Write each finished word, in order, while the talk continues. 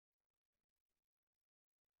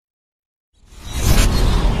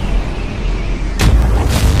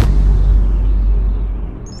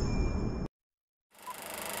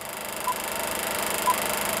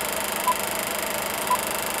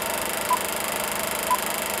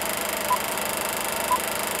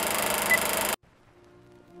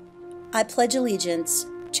I pledge allegiance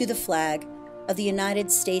to the flag of the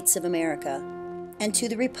United States of America and to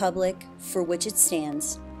the republic for which it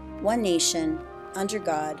stands, one nation, under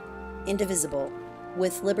God, indivisible,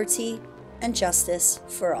 with liberty and justice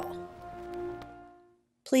for all.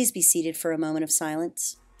 Please be seated for a moment of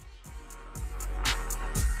silence.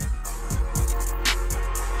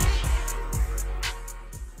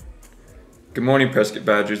 Good morning, Prescott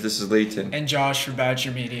Badgers. This is Layton. And Josh for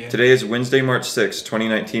Badger Media. Today is Wednesday, March 6,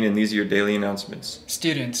 2019, and these are your daily announcements.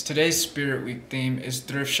 Students, today's Spirit Week theme is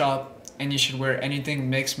Thrift Shop, and you should wear anything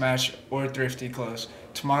mix, match, or thrifty clothes.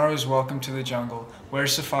 Tomorrow is Welcome to the Jungle. Wear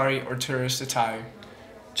safari or tourist attire.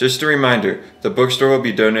 Just a reminder, the bookstore will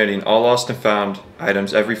be donating all lost and found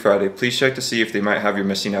items every Friday. Please check to see if they might have your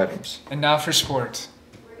missing items. And now for sports.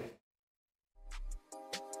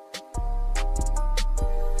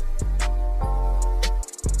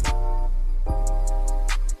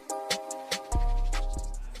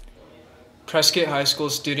 Prescott High School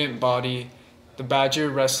student body, the Badger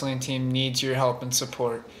wrestling team needs your help and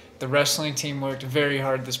support. The wrestling team worked very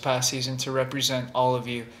hard this past season to represent all of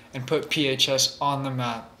you and put PHS on the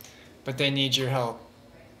map, but they need your help.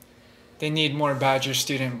 They need more Badger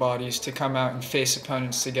student bodies to come out and face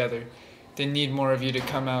opponents together. They need more of you to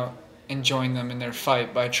come out and join them in their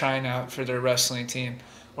fight by trying out for their wrestling team,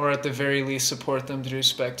 or at the very least support them through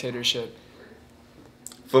spectatorship.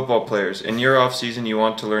 Football players, in your off-season you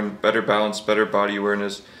want to learn better balance, better body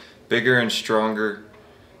awareness, bigger and stronger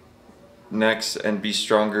necks, and be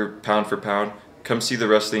stronger pound for pound. Come see the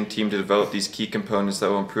wrestling team to develop these key components that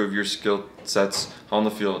will improve your skill sets on the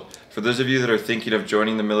field. For those of you that are thinking of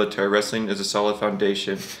joining the military, wrestling is a solid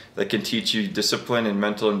foundation that can teach you discipline and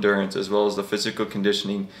mental endurance, as well as the physical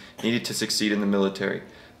conditioning needed to succeed in the military.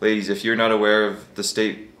 Ladies, if you're not aware of the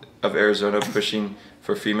state of Arizona pushing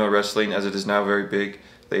for female wrestling, as it is now very big,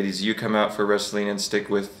 ladies, you come out for wrestling and stick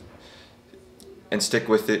with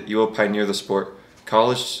it. You will pioneer the sport.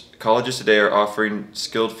 Colleges today are offering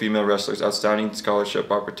skilled female wrestlers outstanding scholarship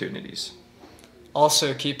opportunities.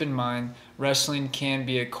 Also, keep in mind, wrestling can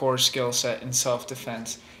be a core skill set in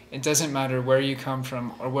self-defense. It doesn't matter where you come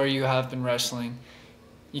from or where you have been wrestling.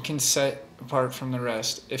 You can set apart from the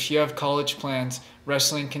rest. If you have college plans,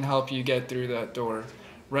 wrestling can help you get through that door.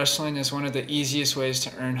 Wrestling is one of the easiest ways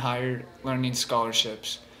to earn higher learning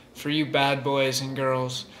scholarships. For you bad boys and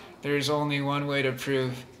girls, there is only one way to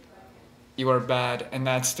prove you are bad, and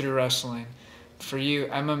that's through wrestling. For you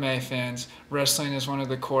MMA fans, wrestling is one of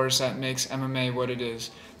the cores that makes MMA what it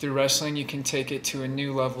is. Through wrestling, you can take it to a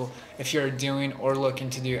new level if you are doing or looking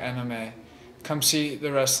to do MMA. Come see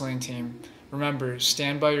the wrestling team. Remember,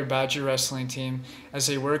 stand by your Badger wrestling team as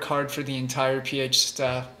they work hard for the entire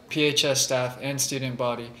PHS staff and student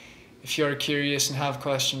body. If you are curious and have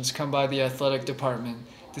questions, come by the athletic department.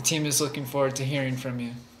 The team is looking forward to hearing from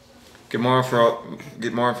you. Get more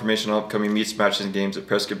information on upcoming meets, matches, and games at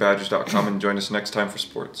PrescottBadgers.com and join us next time for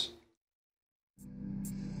sports.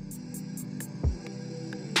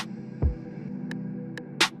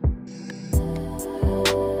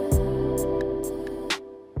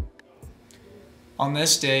 On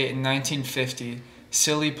this day in 1950,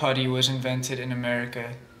 silly putty was invented in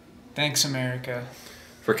America. Thanks, America.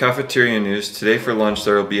 For cafeteria news, today for lunch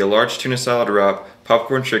there will be a large tuna salad wrap,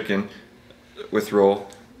 popcorn chicken with roll,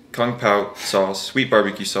 kung pao sauce, sweet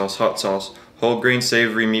barbecue sauce, hot sauce, whole grain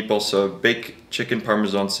savory meatball sub, baked chicken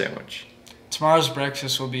parmesan sandwich. Tomorrow's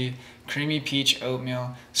breakfast will be creamy peach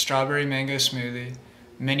oatmeal, strawberry mango smoothie,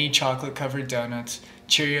 mini chocolate covered donuts,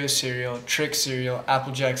 Cheerio cereal, Trick cereal,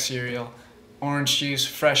 Applejack cereal, orange juice,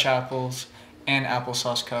 fresh apples, and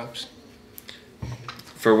applesauce cups.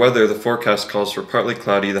 For weather, the forecast calls for partly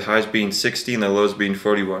cloudy, the highs being 60 and the lows being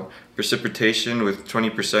 41. Precipitation with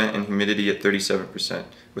 20% and humidity at 37%,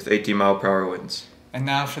 with 18-mile-per-hour winds. And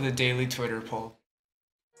now for the daily Twitter poll.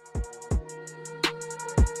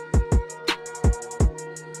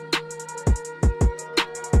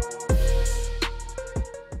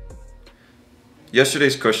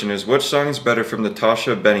 Yesterday's question is, which song is better from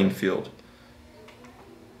Natasha Bedingfield?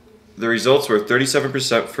 The results were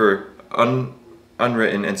 37% for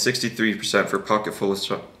Unwritten and 63% for Pocket Full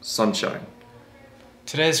of Sunshine.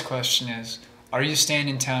 Today's question is, are you staying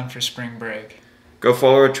in town for spring break? Go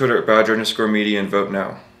follow our Twitter at Badger_media and vote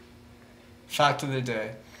now. Fact of the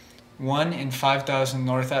day. 1 in 5,000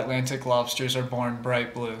 North Atlantic lobsters are born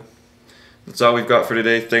bright blue. That's all we've got for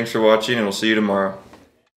today. Thanks for watching, and we'll see you tomorrow.